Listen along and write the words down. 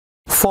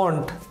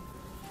Font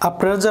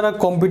আপনারা যারা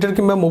computer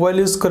কিংবা মোবাইল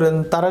ইউজ করেন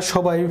তারা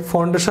সবাই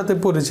ফন্টের সাথে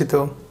পরিচিত।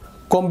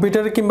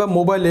 কম্পিউটার কিংবা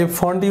মোবাইলে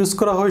ফন্ট ইউজ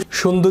করা হয়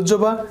সৌন্দর্য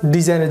বা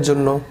ডিজাইনের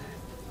জন্য।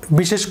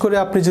 বিশেষ করে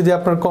আপনি যদি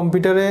আপনার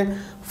কম্পিউটারে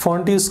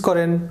ফন্ট ইউজ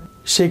করেন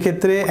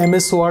সেক্ষেত্রে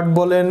MS ওয়ার্ড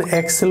বলেন,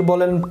 এক্সেল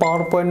বলেন,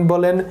 পাওয়ার পয়েন্ট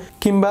বলেন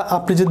কিংবা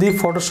আপনি যদি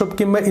ফটোশপ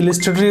কিংবা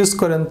ইলাস্ট্রেটর ইউজ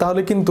করেন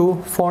তাহলে কিন্তু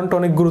ফন্ট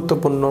অনেক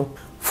গুরুত্বপূর্ণ।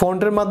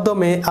 ফন্টের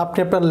মাধ্যমে আপনি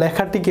আপনার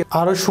লেখাটিকে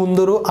আরও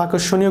সুন্দর ও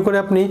আকর্ষণীয় করে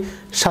আপনি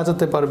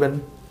সাজাতে পারবেন।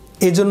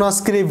 এই জন্য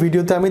আজকের এই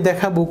ভিডিওতে আমি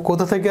দেখাবো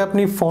কোথা থেকে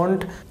আপনি ফন্ট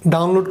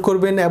ডাউনলোড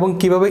করবেন এবং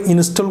কিভাবে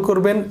ইনস্টল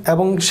করবেন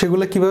এবং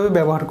সেগুলো কিভাবে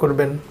ব্যবহার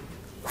করবেন।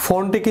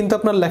 ফন্টে কিন্তু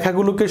আপনার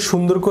লেখাগুলোকে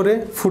সুন্দর করে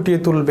ফুটিয়ে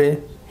তুলবে।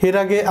 এর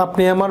আগে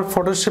আপনি আমার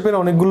ফটোশপের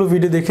অনেকগুলো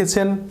ভিডিও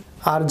দেখেছেন,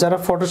 আর যারা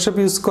ফটোশপ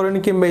ইউজ করেন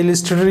কিংবা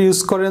ইলাস্ট্রেটর ইউজ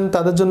করেন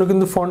তাদের জন্য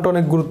কিন্তু ফন্ট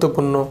অনেক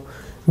গুরুত্বপূর্ণ।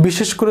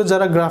 বিশেষ করে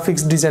যারা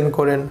গ্রাফিক্স ডিজাইন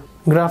করেন,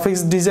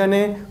 গ্রাফিক্স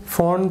ডিজাইনে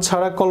ফন্ট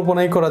ছাড়া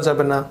কল্পনাই করা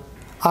যাবে না।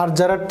 আর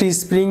যারা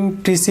টিস্প্রিং,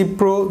 টিসি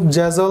প্রো,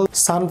 জ্যাজল,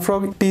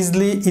 সানফ্রগ,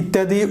 টিজলি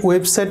ইত্যাদি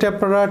ওয়েবসাইটে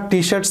আপনারা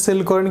টি-শার্ট সেল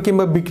করেন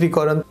কিংবা বিক্রি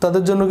করেন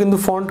তাদের জন্য কিন্তু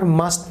ফন্ট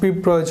মাস্ট বি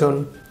প্রয়োজন।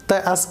 তাই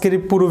আজকের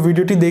এই পুরো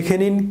ভিডিওটি দেখে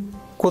নিন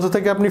কোথা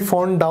থেকে আপনি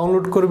ফন্ট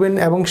ডাউনলোড করবেন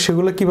এবং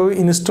সেগুলো কিভাবে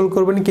ইনস্টল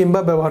করবেন কিংবা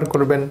ব্যবহার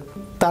করবেন।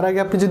 তার আগে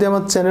আপনি যদি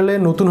আমার চ্যানেলে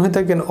নতুন হয়ে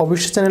থাকেন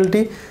অবশ্যই চ্যানেলটি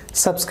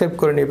সাবস্ক্রাইব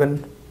করে নেবেন।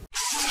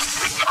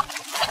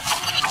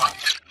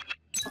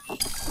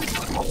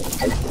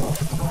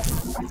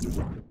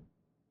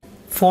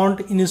 ফন্ট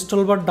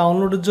ইনস্টল বা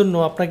ডাউনলোডের জন্য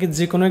আপনাকে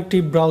যে কোনো একটি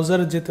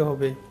ব্রাউজারে যেতে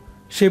হবে।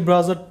 সেই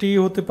ব্রাউজারটি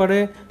হতে পারে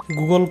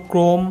Google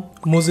Chrome,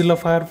 Mozilla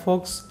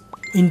Firefox,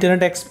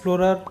 internet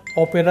explorer,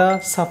 Opera,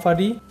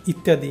 safari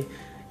ইত্যাদি।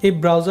 এই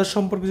ব্রাউজার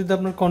সম্পর্কে যদি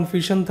আপনার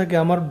কনফিউশন থাকে,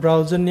 আমার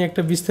ব্রাউজার নিয়ে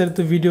একটা বিস্তারিত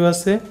ভিডিও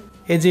আছে।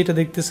 এই যে এটা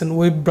দেখতেছেন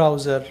ওয়েব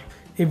ব্রাউজার,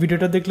 এই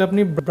ভিডিওটা দেখলে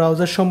আপনি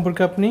ব্রাউজার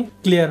সম্পর্কে আপনি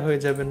ক্লিয়ার হয়ে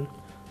যাবেন।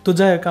 তো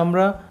যাই হোক,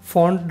 আমরা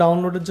ফন্ট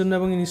ডাউনলোডের জন্য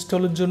এবং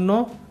ইনস্টলের জন্য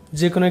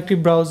যে কোনো একটি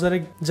ব্রাউজারে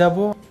যাব।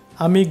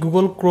 আমি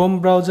গুগল ক্রোম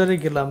ব্রাউজারে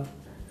গেলাম।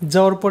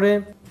 যাওয়ার পরে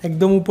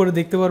একদম উপরে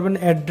দেখতে পারবেন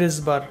অ্যাড্রেস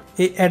বার।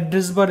 এই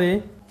অ্যাড্রেস বারে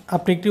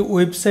আপনি একটি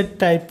ওয়েবসাইট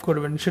টাইপ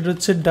করবেন, সেটা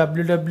হচ্ছে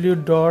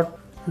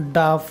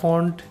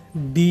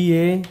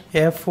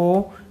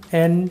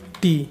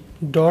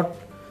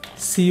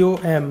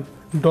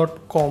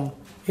www.dafont.com।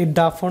 এই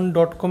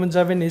DaFont.com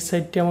যাবেন। এই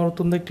সাইটটি আমার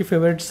অত্যন্ত একটি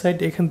ফেভারিট সাইট।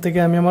 এখান থেকে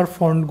আমি আমার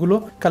ফন্টগুলো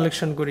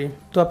কালেকশন করি।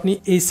 তো আপনি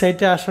এই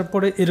সাইটে আসার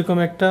পরে এরকম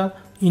একটা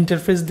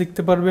ইন্টারফেস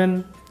দেখতে পারবেন।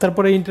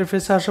 তারপরে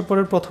ইন্টারফেসে আসার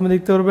পরে প্রথমে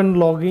দেখতে পারবেন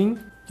লগইন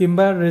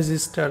কিংবা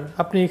রেজিস্টার।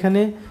 আপনি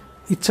এখানে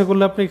ইচ্ছা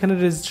করলে আপনি এখানে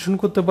রেজিস্ট্রেশন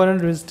করতে পারেন,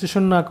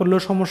 রেজিস্ট্রেশন না করলেও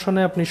সমস্যা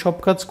নেই, আপনি সব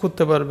কাজ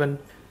করতে পারবেন।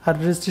 আর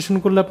রেজিস্ট্রেশন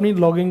করলে আপনি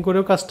লগ ইন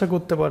করেও কাজটা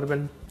করতে পারবেন।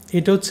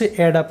 এটা হচ্ছে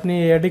অ্যাড, আপনি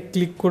অ্যাডে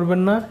ক্লিক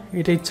করবেন না,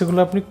 এটা ইচ্ছা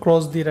করলে আপনি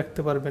ক্রস দিয়ে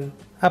রাখতে পারবেন।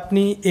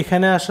 আপনি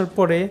এখানে আসার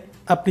পরে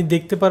আপনি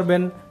দেখতে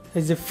পারবেন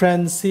এই যে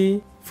fancy,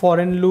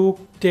 foreign look,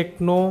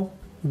 techno,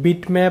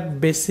 bitmap,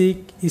 basic,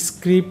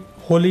 script,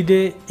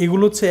 holiday,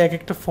 এগুলো হচ্ছে এক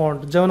একটা ফন্ট।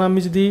 যেমন আমি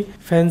যদি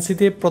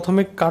ফ্যান্সিতে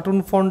প্রথমে কার্টুন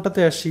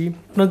ফন্টটাতে আসি,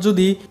 আপনার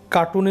যদি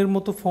কার্টুনের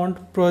মতো ফন্ট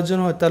প্রয়োজন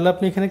হয় তাহলে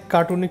আপনি এখানে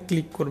কার্টুনে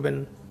ক্লিক করবেন।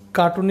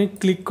 কার্টুনে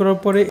ক্লিক করার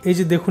পরে এই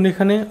যে দেখুন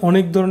এখানে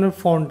অনেক ধরনের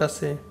ফন্ট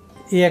আছে।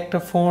 এই একটা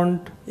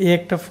ফন্ট, এই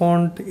একটা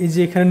ফন্ট, এই যে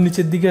এখানে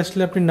নিচের দিকে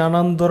আসলে আপনি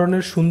নানান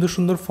ধরনের সুন্দর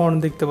সুন্দর ফন্ট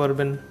দেখতে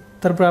পারবেন।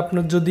 তারপর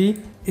আপনার যদি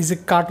এই যে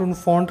কার্টুন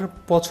ফন্ট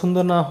পছন্দ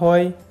না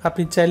হয়,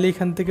 আপনি চাইলে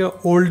এখান থেকে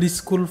ওল্ড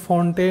স্কুল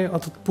ফন্টে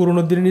অর্থাৎ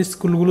পুরোনো দিনের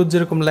স্কুলগুলোর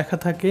যেরকম লেখা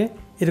থাকে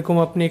এরকম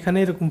আপনি এখানে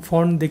এরকম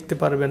ফন্ট দেখতে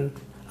পারবেন।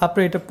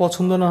 আপনার এটা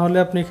পছন্দ না হলে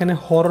আপনি এখানে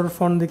হরর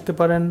ফন্ট দেখতে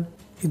পারেন।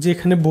 এই যে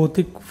এখানে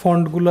ভৌতিক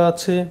ফন্টগুলো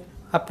আছে।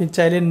 আপনি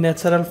চাইলে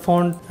ন্যাচারাল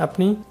ফন্ট,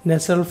 আপনি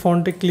ন্যাচারাল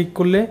ফন্টে ক্লিক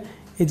করলে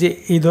এই যে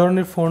এই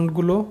ধরনের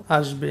ফন্টগুলো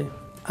আসবে।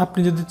 আপনি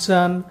যদি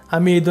চান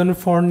আমি এই ধরনের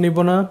ফন্ট নেব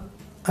না,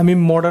 আমি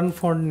মডার্ন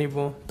ফন্ট নেব,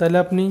 তাহলে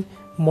আপনি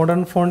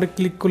মডার্ন ফন্টে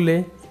ক্লিক করলে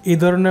এই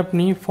ধরনের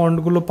আপনি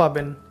ফন্টগুলো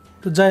পাবেন।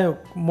 তো যাই হোক,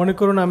 মনে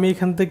করুন আমি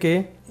এখান থেকে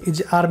এই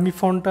যে আর্মি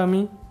ফন্টটা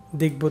আমি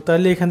দেখব,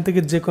 তাহলে এখান থেকে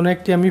যে কোনো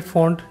একটি আমি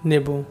ফন্ট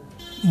নেব।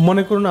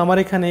 মনে করুন আমার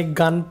এখানে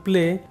গান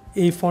প্লে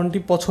এই ফন্টটি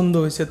পছন্দ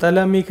হয়েছে, তাহলে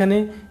আমি এখানে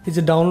এই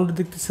যে ডাউনলোড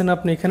দেখতেছেন,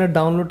 আপনি এখানে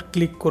ডাউনলোড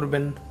ক্লিক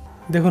করবেন।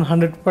 দেখুন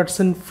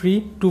 100% ফ্রি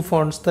 2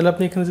 ফন্টস, তাহলে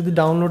আপনি এখানে যদি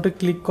ডাউনলোডে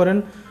ক্লিক করেন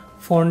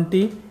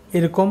ফন্টটি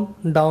এরকম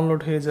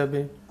ডাউনলোড হয়ে যাবে।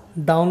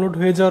 ডাউনলোড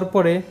হয়ে যাওয়ার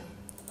পরে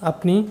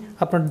আপনি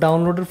আপনার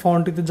ডাউনলোডের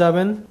ফন্টটিতে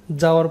যাবেন।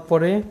 যাওয়ার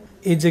পরে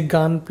এই যে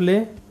গান প্লে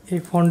এই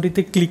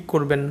ফন্টটিতে ক্লিক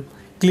করবেন।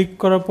 ক্লিক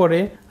করার পরে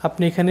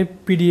আপনি এখানে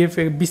PDF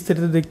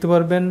বিস্তারিত দেখতে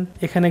পারবেন।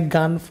 এখানে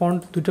গান ফন্ট,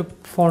 দুটো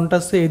ফন্ট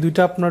আছে, এই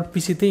দুইটা আপনার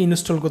পিসিতে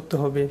ইনস্টল করতে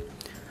হবে।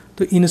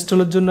 তো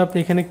ইনস্টলের জন্য আপনি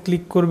এখানে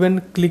ক্লিক করবেন।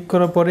 ক্লিক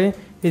করার পরে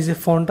এই যে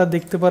ফন্টটা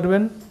দেখতে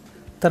পারবেন,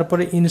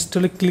 তারপরে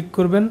ইনস্টলে ক্লিক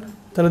করবেন।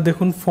 তাহলে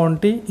দেখুন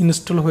ফন্টটি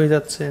ইনস্টল হয়ে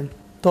যাচ্ছে।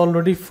 তো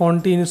অলরেডি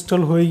ফন্টটি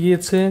ইনস্টল হয়ে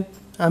গিয়েছে।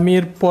 আমি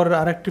এরপর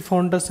আরেকটি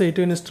ফন্ট আছে,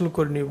 এটাও ইনস্টল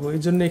করে নিব।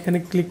 এই জন্য এখানে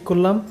ক্লিক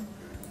করলাম,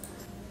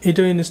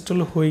 এটাও ইনস্টল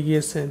হয়ে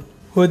গিয়েছে।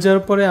 হয়ে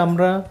যাওয়ার পরে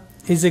আমরা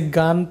এই যে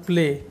গান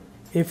প্লে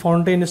এই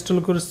ফন্টটা ইনস্টল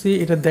করেছি,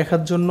 এটা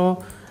দেখার জন্য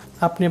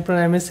আপনি আপনার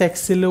MS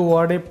এক্সেলে,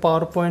 ওয়ার্ডে,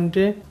 পাওয়ার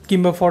পয়েন্টে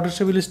কিংবা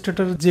ফটোশপ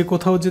ইলাস্ট্রেটর যে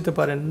কোথাও যেতে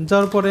পারেন।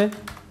 যাওয়ার পরে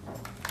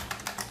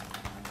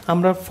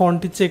আমরা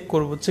ফন্টটি চেক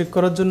করব। চেক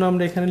করার জন্য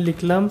আমরা এখানে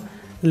লিখলাম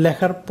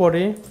লেখার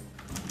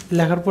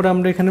পরে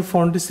আমরা এখানে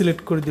ফন্টটি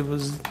সিলেক্ট করে দেব,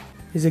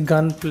 এই যে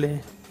গান প্লে।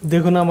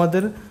 দেখুন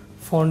আমাদের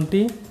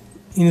ফন্টটি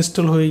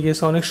ইনস্টল হয়ে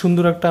গেছে, অনেক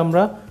সুন্দর একটা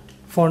আমরা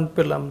ফন্ট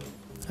পেলাম।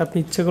 আপনি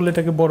ইচ্ছা করলে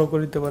এটাকে বড়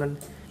করে দিতে পারেন।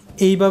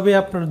 এইভাবে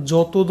আপনার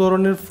যত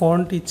ধরনের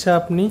ফন্ট ইচ্ছা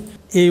আপনি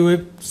এই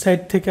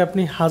ওয়েবসাইট থেকে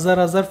আপনি হাজার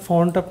হাজার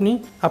ফন্ট আপনি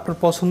আপনার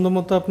পছন্দ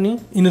মতো আপনি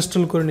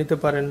ইনস্টল করে নিতে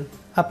পারেন।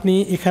 আপনি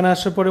এখানে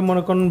আসার পরে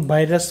মনে করেন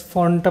ভাইরাস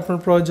ফন্ট আপনার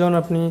প্রয়োজন,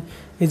 আপনি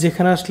এই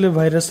যেখানে আসলে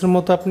ভাইরাসের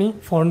মতো আপনি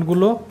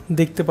ফন্টগুলো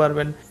দেখতে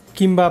পারবেন।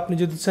 কিংবা আপনি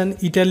যদি চান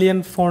ইটালিয়ান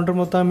ফন্টের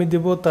মতো আমি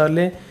দেব,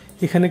 তাহলে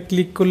এখানে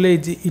ক্লিক করলে এই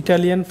যে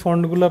ইটালিয়ান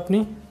ফন্টগুলো আপনি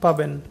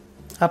পাবেন।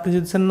 আপনি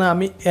যদি চান না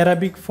আমি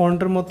অ্যারাবিক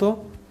ফন্টের মতো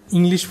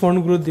ইংলিশ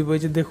ফন্টগুলো দিব,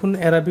 এই যে দেখুন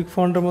অ্যারাবিক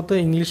ফন্টের মতো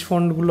ইংলিশ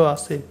ফন্টগুলো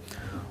আছে।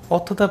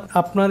 অর্থাৎ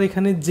আপনার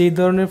এখানে যে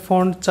ধরনের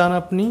ফন্ট চান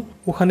আপনি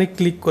ওখানে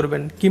ক্লিক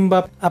করবেন। কিংবা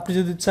আপনি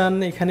যদি চান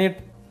এখানে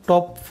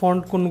টপ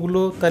ফন্ট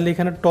কোনগুলো, তাহলে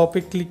এখানে টপে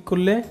ক্লিক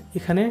করলে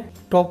এখানে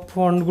টপ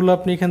ফন্টগুলো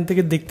আপনি এখান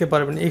থেকে দেখতে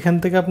পারবেন। এখান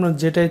থেকে আপনার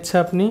যেটা ইচ্ছা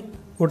আপনি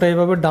ওটা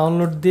এভাবে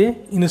ডাউনলোড দিয়ে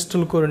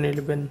ইনস্টল করে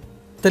নেবেন।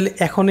 তাহলে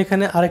এখন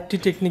এখানে আরেকটি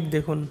টেকনিক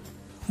দেখুন।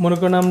 মনে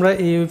করেন আমরা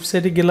এই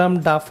ওয়েবসাইটে গেলাম,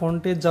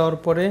 DaFont-এ যাওয়ার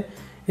পরে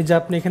এই যে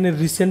আপনি এখানে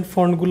রিসেন্ট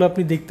ফন্টগুলো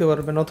আপনি দেখতে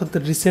পারবেন, অর্থাৎ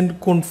রিসেন্ট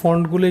কোন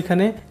ফন্টগুলো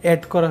এখানে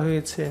অ্যাড করা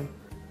হয়েছে।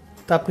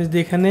 তা আপনি যদি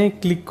এখানে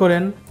ক্লিক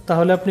করেন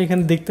তাহলে আপনি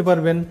এখানে দেখতে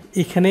পারবেন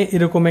এখানে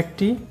এরকম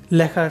একটি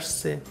লেখা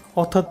আসছে।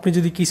 অর্থাৎ আপনি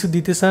যদি কিছু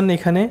দিতে চান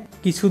এখানে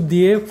কিছু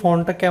দিয়ে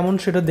ফন্টটা কেমন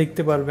সেটা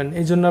দেখতে পারবেন।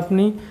 এই জন্য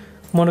আপনি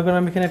মনে করেন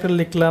আমি এখানে একটা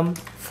লিখলাম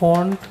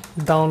ফন্ট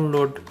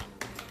ডাউনলোড,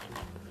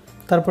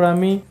 তারপর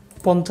আমি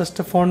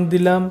 50টা ফন্ট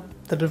দিলাম।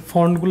 তারপর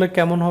ফন্টগুলো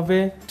কেমন হবে,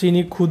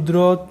 চিনি, ক্ষুদ্র,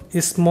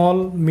 স্মল,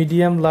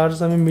 মিডিয়াম, লার্জ,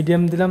 আমি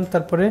মিডিয়াম দিলাম,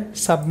 তারপরে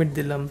সাবমিট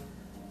দিলাম।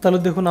 তাহলে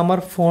দেখুন আমার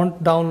ফন্ট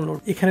ডাউনলোড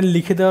এখানে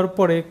লিখে দেওয়ার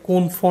পরে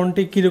কোন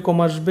ফন্টে কীরকম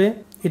আসবে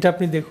এটা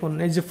আপনি দেখুন।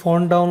 এই যে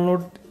ফন্ট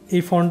ডাউনলোড,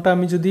 এই ফন্টটা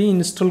আমি যদি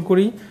ইনস্টল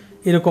করি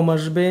এরকম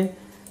আসবে,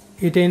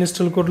 এটা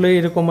ইনস্টল করলে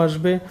এরকম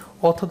আসবে।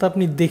 অর্থাৎ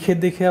আপনি দেখে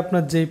দেখে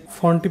আপনার যে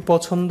ফন্টটি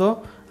পছন্দ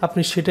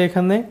আপনি সেটা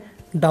এখানে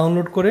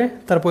ডাউনলোড করে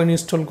তারপর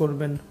ইনস্টল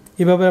করবেন।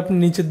 এভাবে আপনি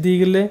নিচের দিকে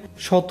গেলে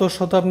শত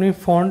শত আপনি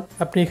ফন্ট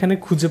আপনি এখানে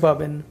খুঁজে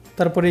পাবেন।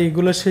 তারপরে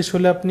এগুলো শেষ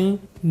হলে আপনি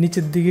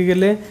নিচের দিকে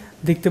গেলে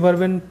দেখতে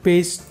পারবেন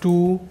পেজ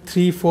 2,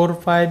 3, 4,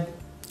 5,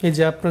 এই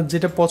যে আপনার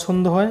যেটা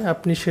পছন্দ হয়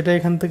আপনি সেটা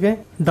এখান থেকে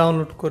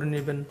ডাউনলোড করে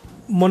নেবেন।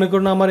 মনে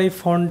করুন আমার এই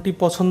ফন্টটি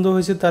পছন্দ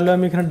হয়েছে, তাহলে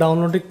আমি এখানে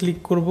ডাউনলোডে ক্লিক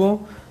করব,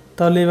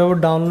 তাহলে এভাবে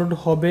ডাউনলোড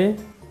হবে।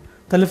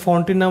 তাহলে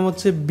ফন্টটির নাম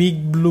হচ্ছে বিগ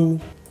ব্লু।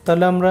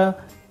 তাহলে আমরা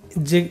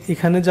যে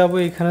এখানে যাব,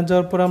 এখানে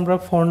যাওয়ার পর আমরা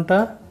ফন্টটা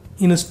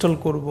ইনস্টল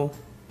করব।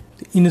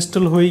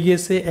 ইনস্টল হয়ে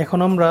গিয়েছে, এখন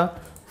আমরা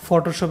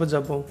ফটোশপে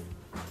যাব।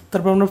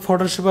 তারপর আমরা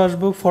ফটোশপে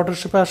আসবো।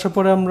 ফটোশপে আসার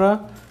পরে আমরা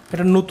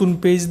একটা নতুন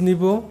পেজ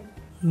নিব।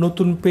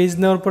 নতুন পেজ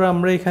নেওয়ার পরে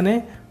আমরা এখানে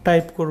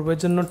টাইপ করব। এর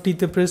জন্য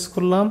টিতে প্রেস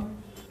করলাম।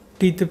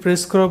 টিতে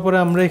প্রেস করার পরে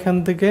আমরা এখান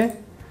থেকে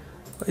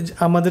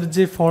আমাদের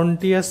যে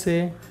ফন্টটি আছে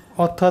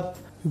অর্থাৎ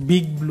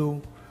বিগ ব্লু,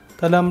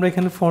 তাহলে আমরা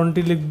এখানে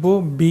ফন্টটি লিখব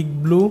বিগ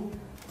ব্লু।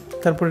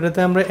 তারপর এটাতে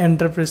আমরা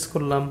এন্টার প্রেস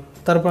করলাম।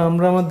 তারপর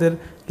আমরা আমাদের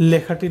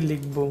লেখাটি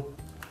লিখব।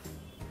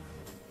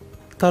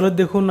 তাহলে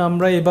দেখুন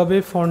আমরা এভাবে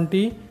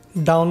ফন্টটি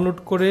ডাউনলোড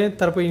করে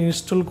তারপর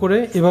ইনস্টল করে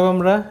এভাবে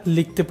আমরা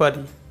লিখতে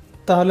পারি।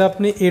 তাহলে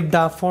আপনি এই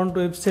DaFont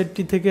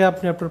ওয়েবসাইটটি থেকে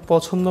আপনি আপনার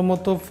পছন্দ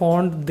মতো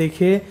ফন্ট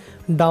দেখে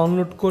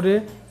ডাউনলোড করে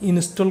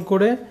ইনস্টল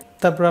করে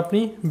তারপর আপনি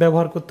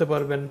ব্যবহার করতে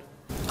পারবেন।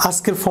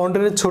 আজকের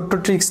ফন্টের ছোট্ট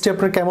ট্রিক্সটি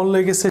আপনার কেমন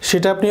লেগেছে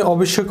সেটা আপনি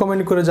অবশ্যই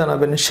কমেন্ট করে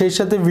জানাবেন। সেই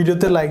সাথে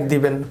ভিডিওতে লাইক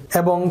দিবেন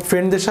এবং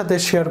ফ্রেন্ডদের সাথে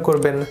শেয়ার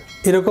করবেন।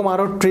 এরকম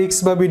আরও ট্রিক্স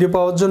বা ভিডিও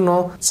পাওয়ার জন্য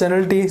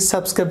চ্যানেলটি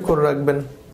সাবস্ক্রাইব করে রাখবেন।